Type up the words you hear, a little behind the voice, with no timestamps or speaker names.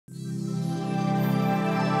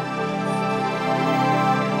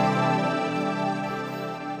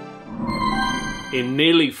In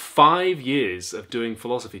nearly 5 years of doing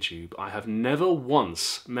Philosophy Tube, I have never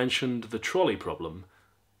once mentioned the trolley problem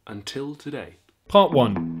until today. Part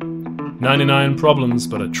 1. 99 problems,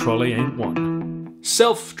 but a trolley ain't one.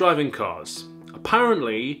 Self-driving cars.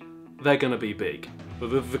 Apparently, they're going to be big.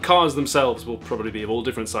 The cars themselves will probably be of all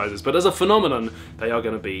different sizes, but as a phenomenon, they are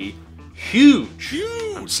going to be huge!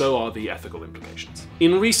 And so are the ethical implications.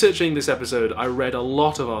 In researching this episode, I read a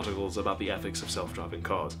lot of articles about the ethics of self-driving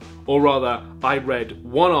cars. Or rather, I read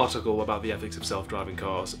one article about the ethics of self-driving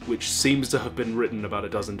cars, which seems to have been written about a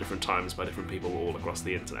dozen different times by different people all across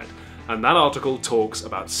the internet. And that article talks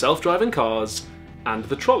about self-driving cars and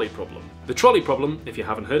the trolley problem. The trolley problem, if you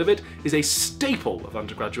haven't heard of it, is a staple of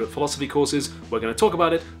undergraduate philosophy courses. We're going to talk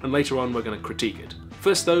about it, and later on we're going to critique it.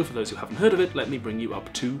 First though, for those who haven't heard of it, let me bring you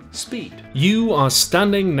up to speed. You are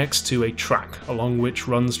standing next to a track along which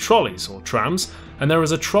runs trolleys or trams, and there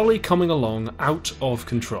is a trolley coming along out of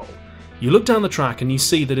control. You look down the track and you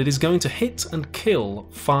see that it is going to hit and kill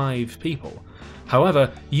 5 people.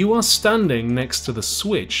 However, you are standing next to the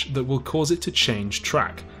switch that will cause it to change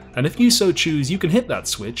track, and if you so choose, you can hit that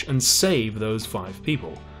switch and save those 5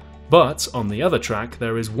 people. But on the other track,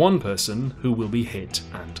 there is one person who will be hit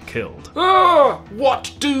and killed. Ah!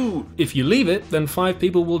 What do? If you leave it, then 5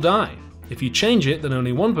 people will die. If you change it, then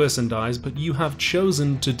only one person dies, but you have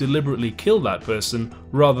chosen to deliberately kill that person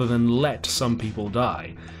rather than let some people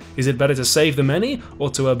die. Is it better to save the many, or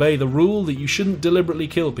to obey the rule that you shouldn't deliberately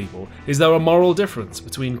kill people? Is there a moral difference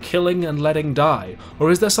between killing and letting die? Or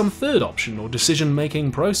is there some third option or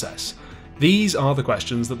decision-making process? These are the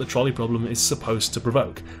questions that the trolley problem is supposed to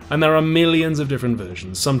provoke, and there are millions of different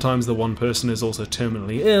versions. Sometimes the one person is also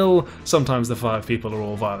terminally ill, sometimes the 5 people are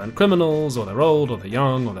all violent criminals, or they're old, or they're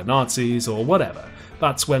young, or they're Nazis, or whatever.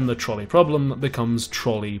 That's when the trolley problem becomes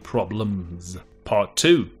trolley problems. Part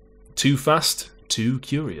 2. Too fast, too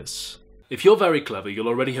curious. If you're very clever, you'll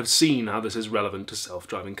already have seen how this is relevant to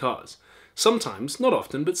self-driving cars. Sometimes, not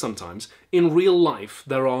often, but sometimes, in real life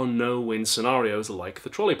there are no-win scenarios like the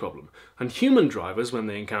trolley problem, and human drivers, when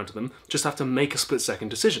they encounter them, just have to make a split-second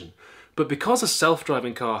decision. But because a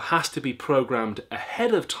self-driving car has to be programmed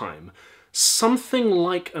ahead of time, something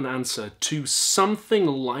like an answer to something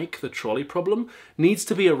like the trolley problem needs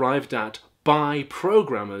to be arrived at by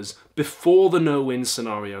programmers before the no-win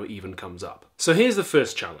scenario even comes up. So here's the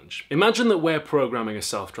first challenge. Imagine that we're programming a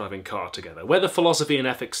self-driving car together. We're the philosophy and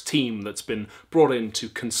ethics team that's been brought in to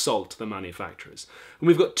consult the manufacturers. And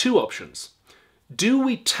we've got 2 options. Do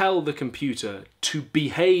we tell the computer to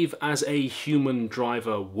behave as a human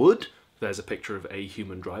driver would? There's a picture of a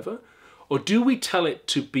human driver. Or do we tell it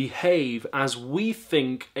to behave as we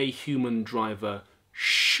think a human driver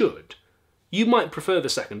should? You might prefer the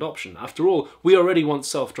second option. After all, we already want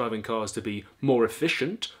self-driving cars to be more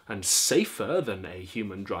efficient and safer than a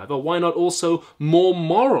human driver. Why not also more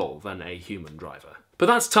moral than a human driver? But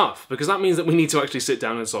that's tough, because that means that we need to actually sit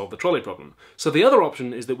down and solve the trolley problem. So the other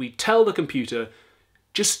option is that we tell the computer,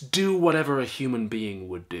 just do whatever a human being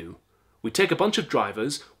would do. We take a bunch of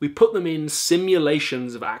drivers, we put them in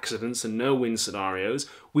simulations of accidents and no-win scenarios,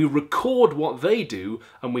 we record what they do,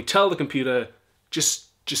 and we tell the computer, just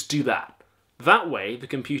do that. That way, the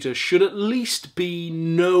computer should at least be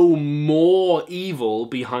no more evil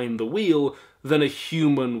behind the wheel than a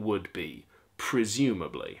human would be,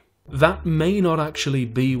 presumably. That may not actually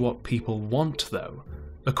be what people want, though.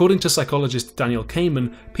 According to psychologist Daniel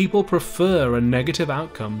Kahneman, people prefer a negative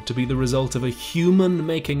outcome to be the result of a human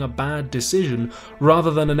making a bad decision,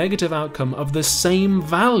 rather than a negative outcome of the same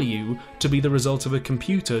value to be the result of a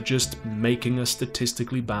computer just making a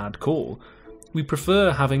statistically bad call. We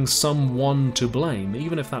prefer having someone to blame,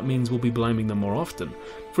 even if that means we'll be blaming them more often.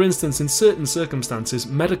 For instance, in certain circumstances,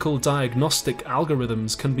 medical diagnostic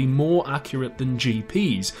algorithms can be more accurate than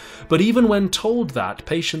GPs, but even when told that,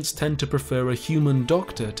 patients tend to prefer a human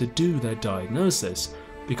doctor to do their diagnosis,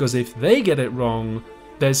 because if they get it wrong,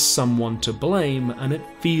 there's someone to blame, and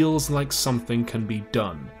it feels like something can be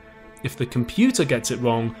done. If the computer gets it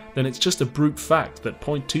wrong, then it's just a brute fact that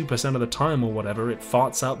 0.2% of the time or whatever it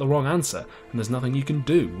farts out the wrong answer, and there's nothing you can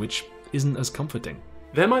do, which isn't as comforting.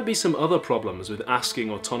 There might be some other problems with asking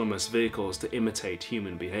autonomous vehicles to imitate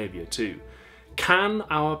human behaviour too. Can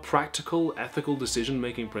our practical, ethical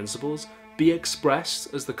decision-making principles be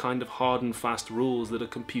expressed as the kind of hard and fast rules that a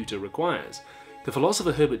computer requires? The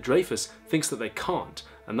philosopher Herbert Dreyfus thinks that they can't,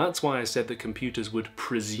 and that's why I said that computers would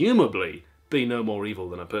presumably be no more evil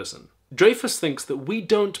than a person. Dreyfus thinks that we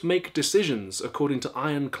don't make decisions according to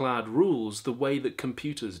ironclad rules the way that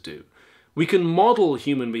computers do. We can model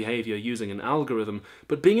human behaviour using an algorithm,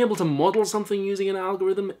 but being able to model something using an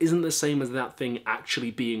algorithm isn't the same as that thing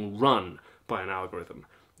actually being run by an algorithm.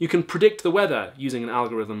 You can predict the weather using an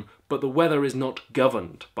algorithm, but the weather is not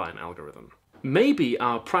governed by an algorithm. Maybe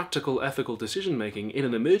our practical ethical decision-making in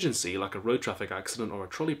an emergency, like a road traffic accident or a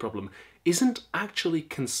trolley problem, isn't actually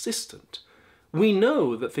consistent. We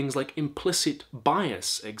know that things like implicit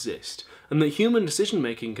bias exist, and that human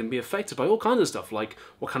decision-making can be affected by all kinds of stuff, like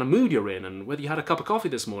what kind of mood you're in, and whether you had a cup of coffee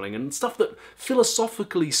this morning, and stuff that,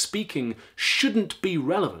 philosophically speaking, shouldn't be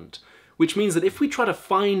relevant. Which means that if we try to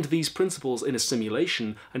find these principles in a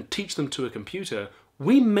simulation and teach them to a computer,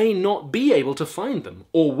 we may not be able to find them.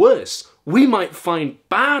 Or worse, we might find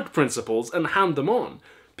bad principles and hand them on.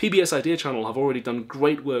 PBS Idea Channel have already done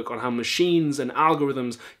great work on how machines and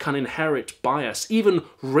algorithms can inherit bias, even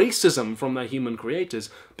racism from their human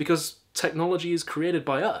creators, because technology is created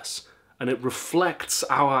by us, and it reflects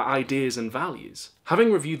our ideas and values.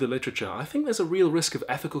 Having reviewed the literature, I think there's a real risk of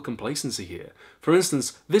ethical complacency here. For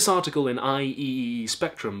instance, this article in IEEE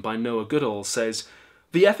Spectrum by Noah Goodall says,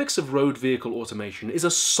 "The ethics of road vehicle automation is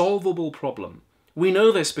a solvable problem. We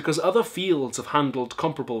know this because other fields have handled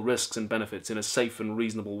comparable risks and benefits in a safe and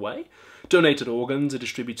reasonable way. Donated organs are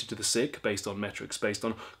distributed to the sick based on metrics based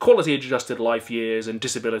on quality-adjusted life years and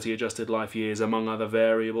disability-adjusted life years, among other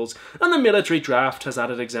variables, and the military draft has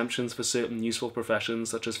added exemptions for certain useful professions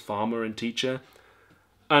such as farmer and teacher."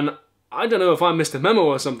 And I don't know if I missed a memo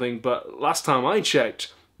or something, but last time I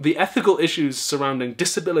checked, the ethical issues surrounding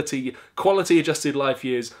disability, quality-adjusted life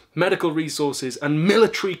years, medical resources, and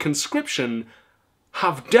military conscription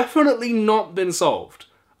have definitely not been solved.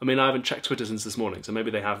 I mean, I haven't checked Twitter since this morning, so maybe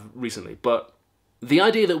they have recently, but the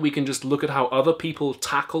idea that we can just look at how other people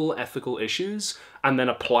tackle ethical issues and then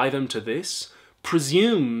apply them to this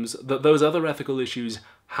presumes that those other ethical issues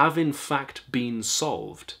have in fact been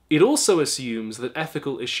solved. It also assumes that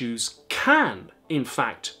ethical issues can in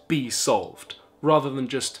fact be solved, rather than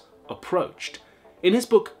just approached. In his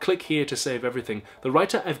book Click Here to Save Everything, the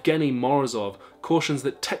writer Evgeny Morozov cautions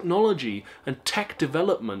that technology and tech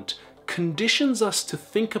development conditions us to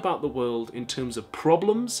think about the world in terms of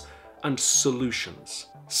problems and solutions.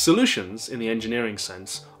 Solutions, in the engineering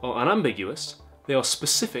sense, are unambiguous, they are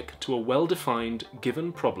specific to a well-defined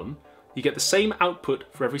given problem, you get the same output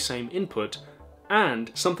for every same input,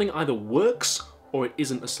 and something either works or it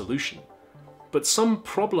isn't a solution. But some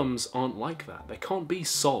problems aren't like that. They can't be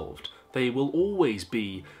solved. They will always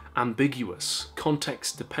be ambiguous,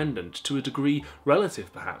 context-dependent, to a degree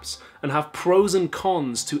relative perhaps, and have pros and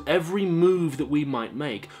cons to every move that we might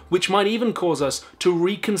make, which might even cause us to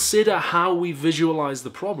reconsider how we visualize the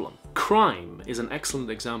problem. Crime is an excellent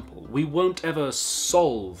example. We won't ever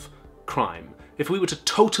solve crime. If we were to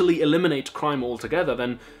totally eliminate crime altogether,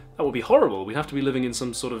 then that would be horrible. We'd have to be living in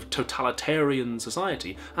some sort of totalitarian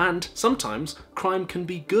society. And sometimes crime can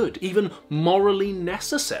be good, even morally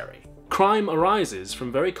necessary. Crime arises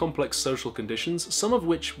from very complex social conditions, some of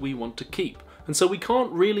which we want to keep. And so we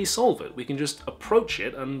can't really solve it. We can just approach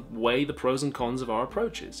it and weigh the pros and cons of our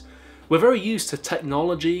approaches. We're very used to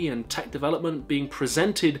technology and tech development being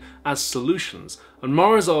presented as solutions. And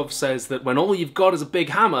Morozov says that when all you've got is a big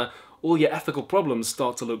hammer, all your ethical problems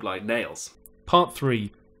start to look like nails. Part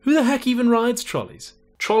 3. Who the heck even rides trolleys?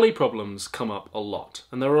 Trolley problems come up a lot,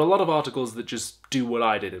 and there are a lot of articles that just do what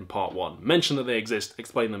I did in part 1. Mention that they exist,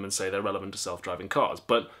 explain them, and say they're relevant to self-driving cars.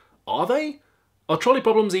 But are they? Are trolley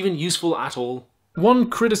problems even useful at all? One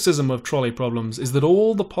criticism of trolley problems is that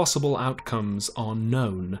all the possible outcomes are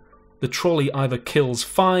known. The trolley either kills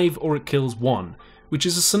 5 or it kills 1, which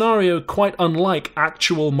is a scenario quite unlike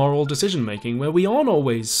actual moral decision-making, where we aren't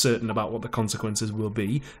always certain about what the consequences will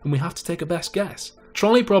be, and we have to take a best guess.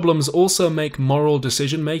 Trolley problems also make moral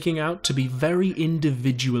decision-making out to be very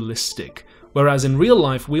individualistic, whereas in real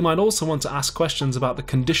life we might also want to ask questions about the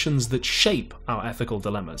conditions that shape our ethical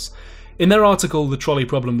dilemmas. In their article, The Trolley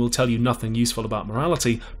Problem Will Tell You Nothing Useful About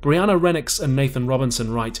Morality, Brianna Rennicks and Nathan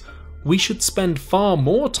Robinson write, "We should spend far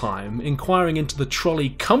more time inquiring into the trolley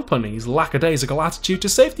company's lackadaisical attitude to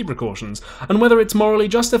safety precautions, and whether it's morally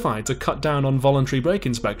justified to cut down on voluntary brake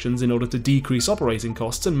inspections in order to decrease operating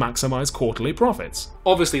costs and maximise quarterly profits."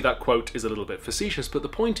 Obviously that quote is a little bit facetious, but the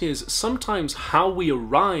point is, sometimes how we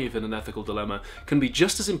arrive in an ethical dilemma can be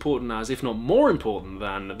just as important as, if not more important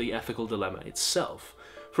than, the ethical dilemma itself.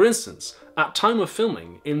 For instance, at time of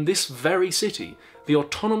filming, in this very city, the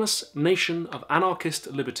autonomous nation of anarchist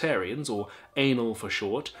libertarians, or ANAL for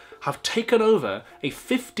short, have taken over a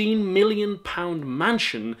 £15 million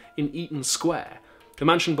mansion in Eaton Square. The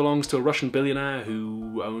mansion belongs to a Russian billionaire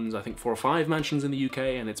who owns, I think, 4 or 5 mansions in the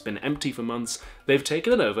UK, and it's been empty for months. They've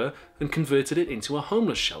taken it over and converted it into a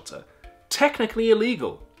homeless shelter. Technically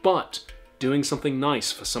illegal, but doing something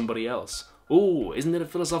nice for somebody else. Ooh, isn't it a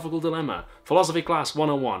philosophical dilemma? Philosophy class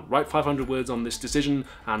 101. Write 500 words on this decision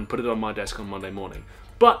and put it on my desk on Monday morning.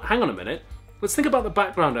 But hang on a minute. Let's think about the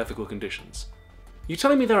background ethical conditions. You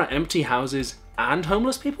telling me there are empty houses and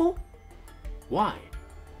homeless people? Why?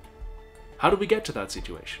 How did we get to that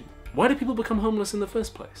situation? Why do people become homeless in the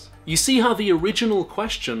first place? You see how the original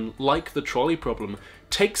question, like the trolley problem,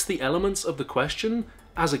 takes the elements of the question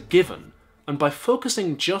as a given, and by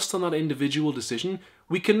focusing just on that individual decision,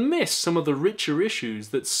 we can miss some of the richer issues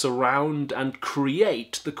that surround and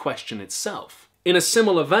create the question itself. In a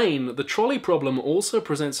similar vein, the trolley problem also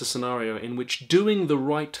presents a scenario in which doing the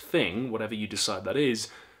right thing, whatever you decide that is,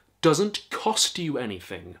 doesn't cost you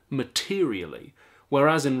anything materially.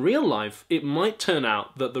 Whereas in real life, it might turn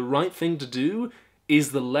out that the right thing to do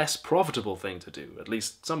is the less profitable thing to do, at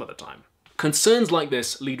least some of the time. Concerns like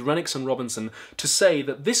this lead Renix and Robinson to say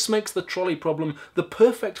that this makes the trolley problem the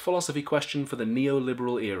perfect philosophy question for the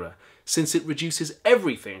neoliberal era, since it reduces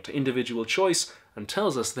everything to individual choice and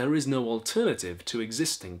tells us there is no alternative to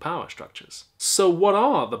existing power structures. So what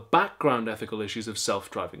are the background ethical issues of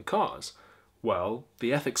self-driving cars? Well,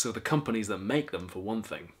 the ethics of the companies that make them, for one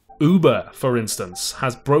thing. Uber, for instance,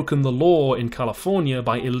 has broken the law in California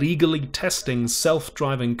by illegally testing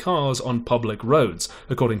self-driving cars on public roads,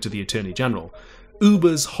 according to the Attorney General.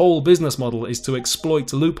 Uber's whole business model is to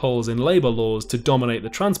exploit loopholes in labour laws to dominate the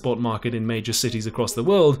transport market in major cities across the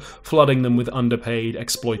world, flooding them with underpaid,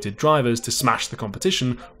 exploited drivers to smash the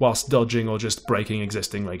competition whilst dodging or just breaking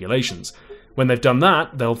existing regulations. When they've done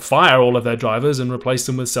that, they'll fire all of their drivers and replace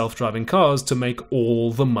them with self-driving cars to make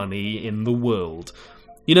all the money in the world.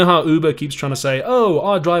 You know how Uber keeps trying to say, oh,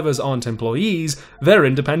 our drivers aren't employees, they're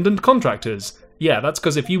independent contractors. Yeah, that's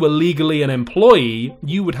because if you were legally an employee,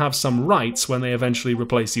 you would have some rights when they eventually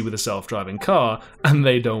replace you with a self-driving car, and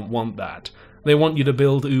they don't want that. They want you to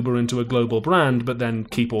build Uber into a global brand, but then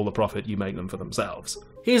keep all the profit you make them for themselves.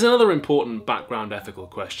 Here's another important background ethical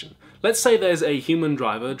question. Let's say there's a human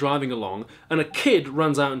driver driving along and a kid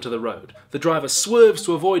runs out into the road. The driver swerves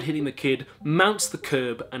to avoid hitting the kid, mounts the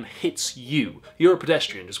curb and hits you. You're a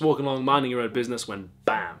pedestrian just walking along minding your own business when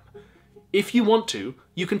bam. If you want to,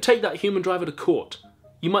 you can take that human driver to court.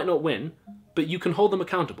 You might not win, but you can hold them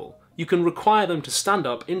accountable. You can require them to stand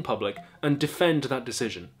up in public and defend that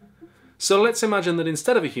decision. So let's imagine that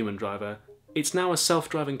instead of a human driver, it's now a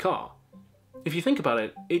self-driving car. If you think about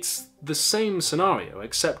it, it's the same scenario,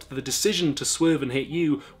 except the decision to swerve and hit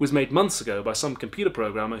you was made months ago by some computer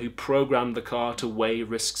programmer who programmed the car to weigh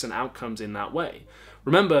risks and outcomes in that way.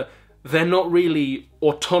 Remember, they're not really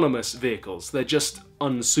autonomous vehicles, they're just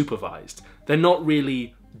unsupervised. They're not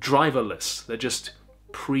really driverless, they're just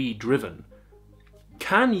pre-driven.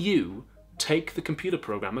 Can you take the computer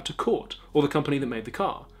programmer to court, or the company that made the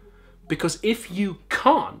car? Because if you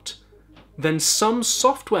can't, then some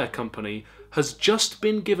software company has just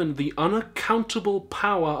been given the unaccountable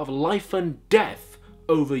power of life and death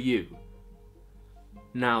over you.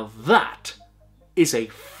 Now that is a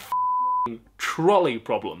f***ing trolley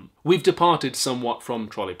problem. We've departed somewhat from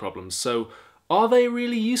trolley problems, so are they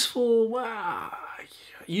really useful?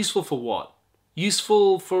 Useful for what?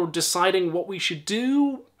 Useful for deciding what we should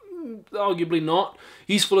do? Arguably not.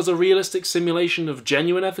 Useful as a realistic simulation of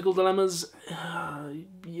genuine ethical dilemmas?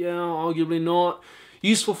 Yeah, arguably not.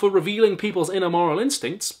 Useful for revealing people's inner moral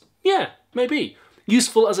instincts? Yeah, maybe.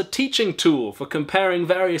 Useful as a teaching tool for comparing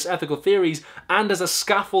various ethical theories and as a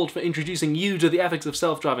scaffold for introducing you to the ethics of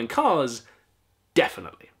self-driving cars?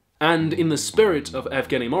 Definitely. And in the spirit of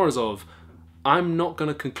Evgeny Morozov, I'm not going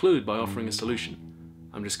to conclude by offering a solution.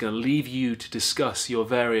 I'm just going to leave you to discuss your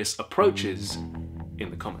various approaches in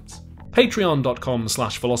the comments.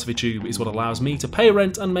 Patreon.com/philosophytube is what allows me to pay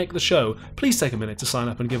rent and make the show. Please take a minute to sign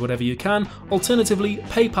up and give whatever you can. Alternatively,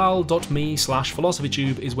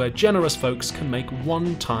 paypal.me/philosophytube is where generous folks can make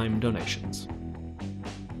one-time donations.